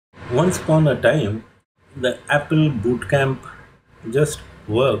Once upon a time, the Apple BootCamp just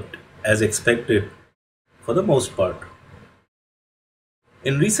worked as expected for the most part.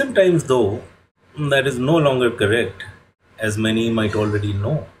 In recent times, though, that is no longer correct, as many might already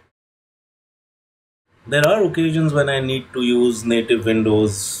know. There are occasions when I need to use native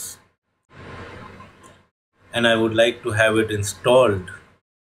Windows and I would like to have it installed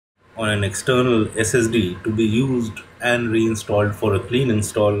on an external SSD to be used and reinstalled for a clean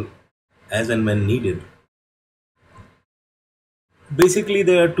install as and when needed. Basically,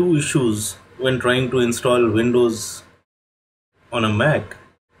 there are two issues when trying to install Windows on a Mac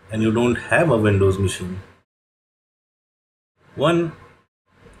and you don't have a Windows machine. One,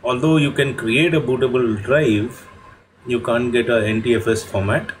 although you can create a bootable drive, you can't get a NTFS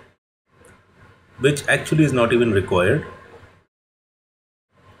format, which actually is not even required.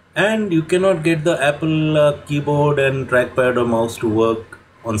 And you cannot get the Apple keyboard and trackpad or mouse to work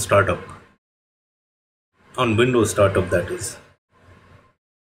on startup. On Windows startup, that is.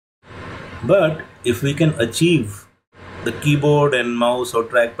 But if we can achieve the keyboard and mouse or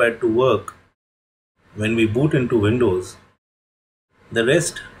trackpad to work when we boot into Windows, the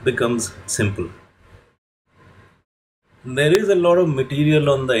rest becomes simple. There is a lot of material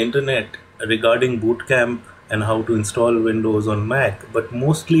on the internet regarding bootcamp and how to install Windows on Mac, but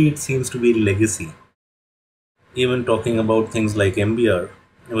mostly it seems to be legacy. Even talking about things like MBR,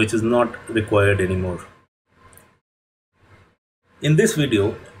 which is not required anymore. In this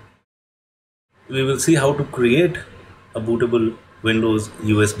video, we will see how to create a bootable Windows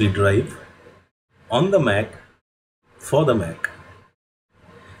USB drive on the Mac for the Mac.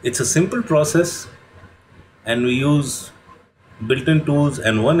 It's a simple process and we use built-in tools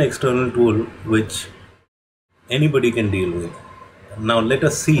and one external tool which anybody can deal with. Now let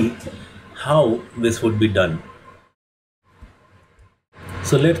us see how this would be done.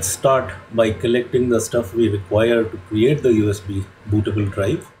 So let's start by collecting the stuff we require to create the USB bootable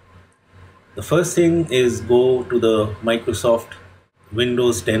drive. The first thing is go to the Microsoft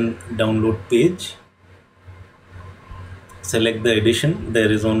Windows 10 download page. Select the edition.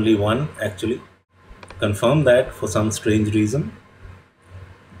 There is only one actually. Confirm that for some strange reason.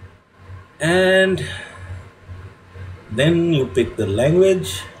 And then you pick the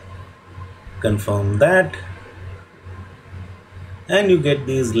language. Confirm that. And you get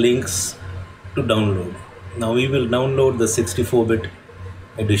these links to download. Now we will download the 64-bit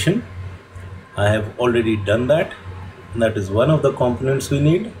edition. I have already done that. That is one of the components we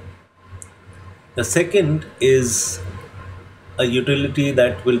need. The second is a utility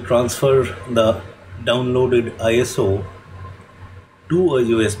that will transfer the downloaded ISO to a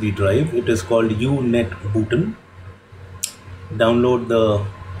USB drive. It is called UNetBooten. Download the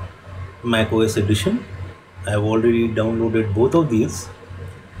macOS edition. I have already downloaded both of these,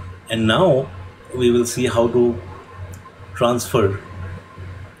 and now we will see how to transfer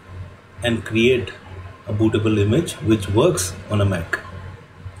and create a bootable image which works on a Mac.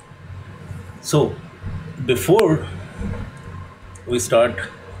 So before we start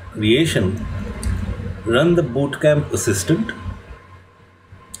creation, run the bootcamp assistant.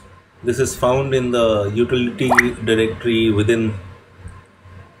 This is found in the utility directory within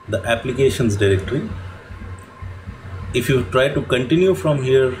the applications directory. If you try to continue from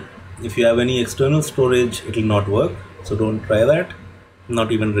here, if you have any external storage, it will not work. So don't try that, not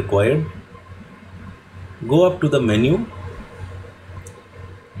even required. Go up to the menu,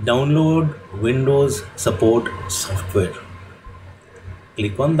 download Windows Support Software.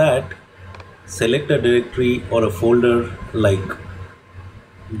 Click on that, select a directory or a folder like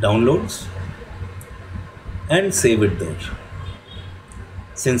downloads and save it there.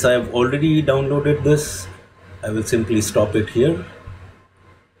 Since I have already downloaded this, I will simply stop it here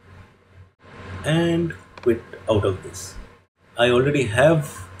and quit out of this. I already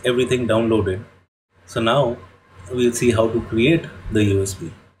have everything downloaded. So now we'll see how to create the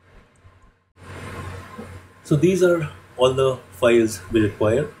USB. So these are all the files we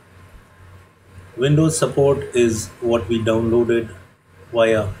require. Windows support is what we downloaded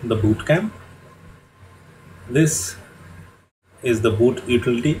via the bootcamp. This is the boot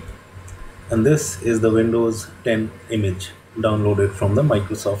utility, and this is the Windows 10 image downloaded from the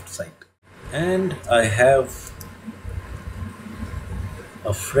Microsoft site. And I have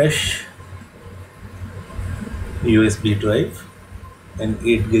a fresh USB drive, an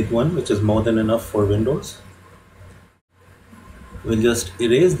 8 gig one, which is more than enough for Windows. We'll just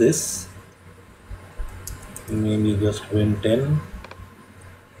erase this, maybe just Win10,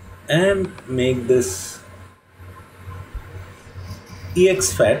 and make this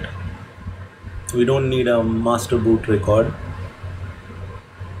exFAT. We don't need a master boot record.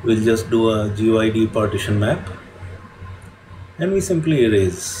 We'll just do a GUID partition map and we simply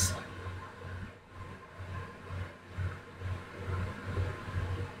erase.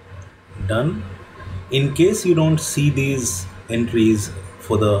 Done. In case you don't see these entries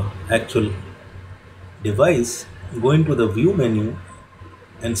for the actual device, go into the view menu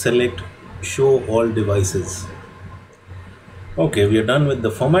and select show all devices. Okay, we are done with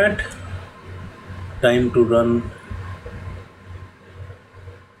the format. Time to run.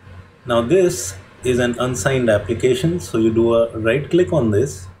 Now this is an unsigned application, so you do a right click on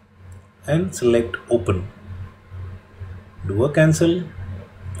this and select open. Do a cancel,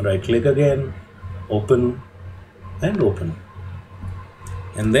 right click again, open and open.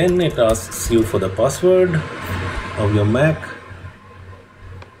 And then it asks you for the password of your Mac,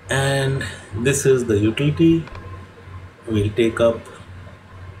 and this is the utility. We'll take up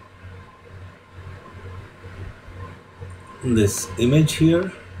this image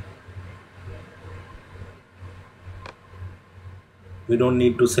here. We don't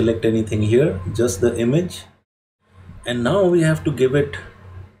need to select anything here, just the image. And now we have to give it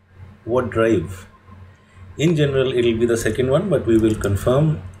what drive. In general, it will be the second one, but we will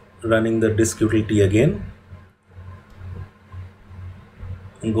confirm running the disk utility again.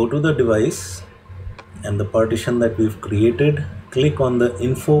 And go to the device and the partition that we've created. Click on the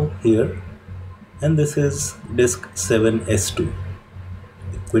info here, and this is disk 7S2.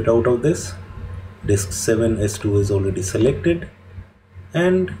 Quit out of this. Disk 7S2 is already selected,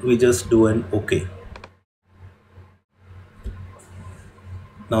 and we just do an OK.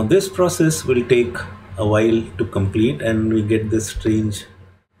 Now this process will take a while to complete, and we get this strange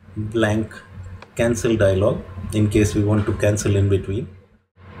blank cancel dialog in case we want to cancel in between.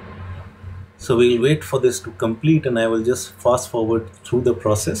 So we'll wait for this to complete, and I will just fast forward through the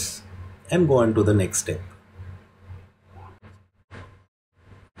process and go on to the next step.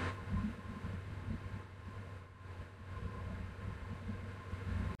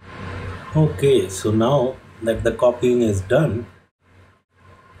 Okay, so now that the copying is done,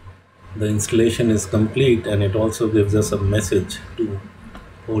 the installation is complete, and it also gives us a message to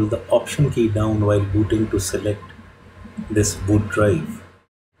hold the option key down while booting to select this boot drive.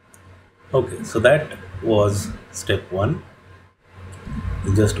 Okay, so that was step 1.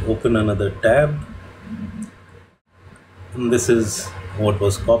 You just open another tab, and this is what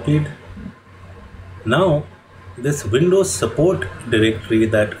was copied. Now this Windows support directory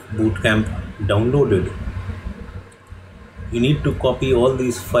that BootCamp downloaded, you need to copy all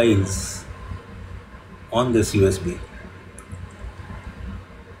these files on this USB.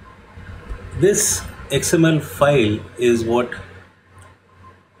 This XML file is what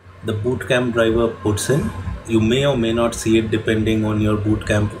the BootCamp driver puts in. You may or may not see it depending on your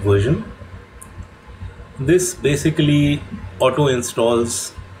BootCamp version. This basically auto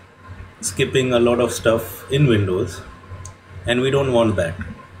installs, skipping a lot of stuff in Windows, and we don't want that.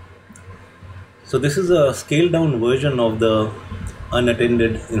 So this is a scaled down version of the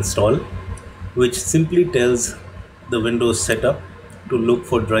unattended install, which simply tells the Windows setup to look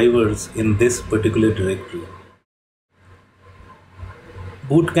for drivers in this particular directory.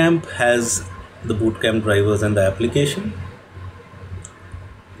 BootCamp has the BootCamp drivers and the application.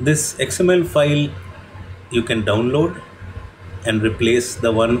 This XML file you can download and replace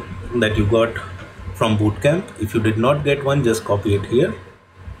the one that you got from BootCamp. If you did not get one, just copy it here.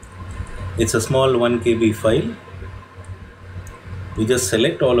 It's a small 1 KB file. We just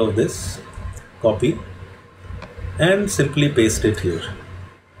select all of this, copy, and simply paste it here.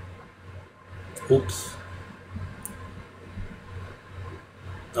 Oops.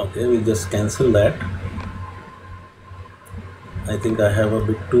 Okay, we just cancel that. I think I have a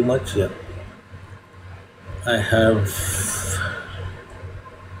bit too much. Yeah, I have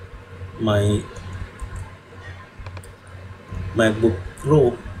my MacBook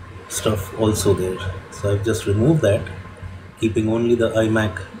Pro stuff also there, so I've just removed that, keeping only the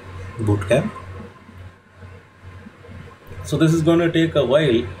iMac BootCamp. So this is going to take a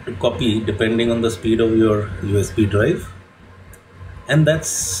while to copy depending on the speed of your USB drive, and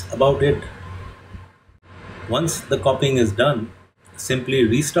that's about it. Once the copying is done, simply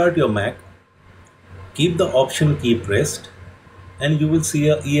restart your Mac, keep the option key pressed, and you will see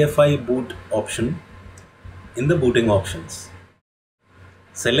a EFI boot option in the booting options.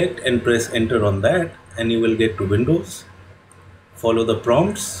 Select and press enter on that, and you will get to Windows. Follow the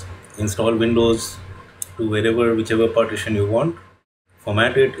prompts, install Windows to whichever partition you want,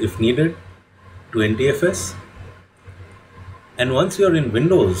 format it if needed to NTFS, and once you're in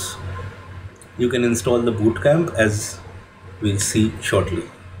Windows, you can install the BootCamp, as we'll see shortly.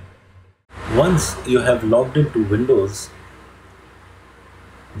 Once you have logged into Windows,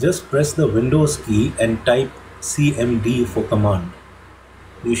 Just press the Windows key and type CMD for command.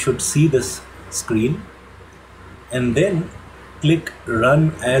 You should see this screen, and then click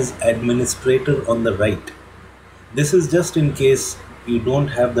Run as Administrator on the right. This is just in case you don't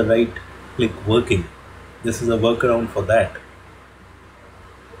have the right click working. This is a workaround for that.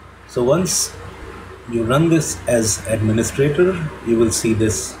 So once you run this as administrator, you will see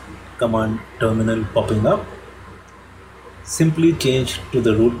this command terminal popping up. Simply change to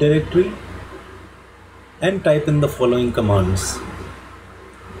the root directory and type in the following commands.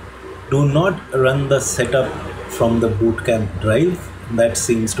 Do not run the setup from the bootcamp drive. That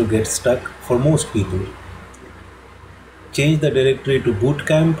seems to get stuck for most people. Change the directory to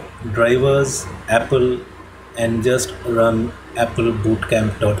bootcamp, drivers, Apple, and just run apple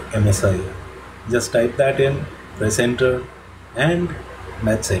bootcamp.msi. Just type that in, press enter, and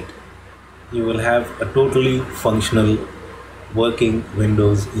that's it. You will have a totally functional working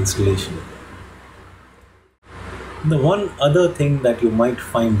Windows installation. The one other thing that you might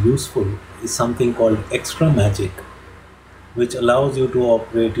find useful is something called Extra Magic, which allows you to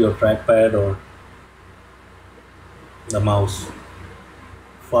operate your trackpad or the mouse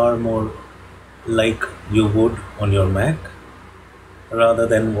far more like you would on your Mac rather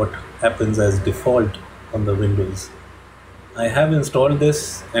than what happens as default on the Windows. I have installed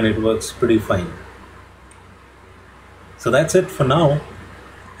this and it works pretty fine. So that's it for now.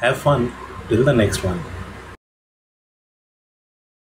 Have fun till the next one.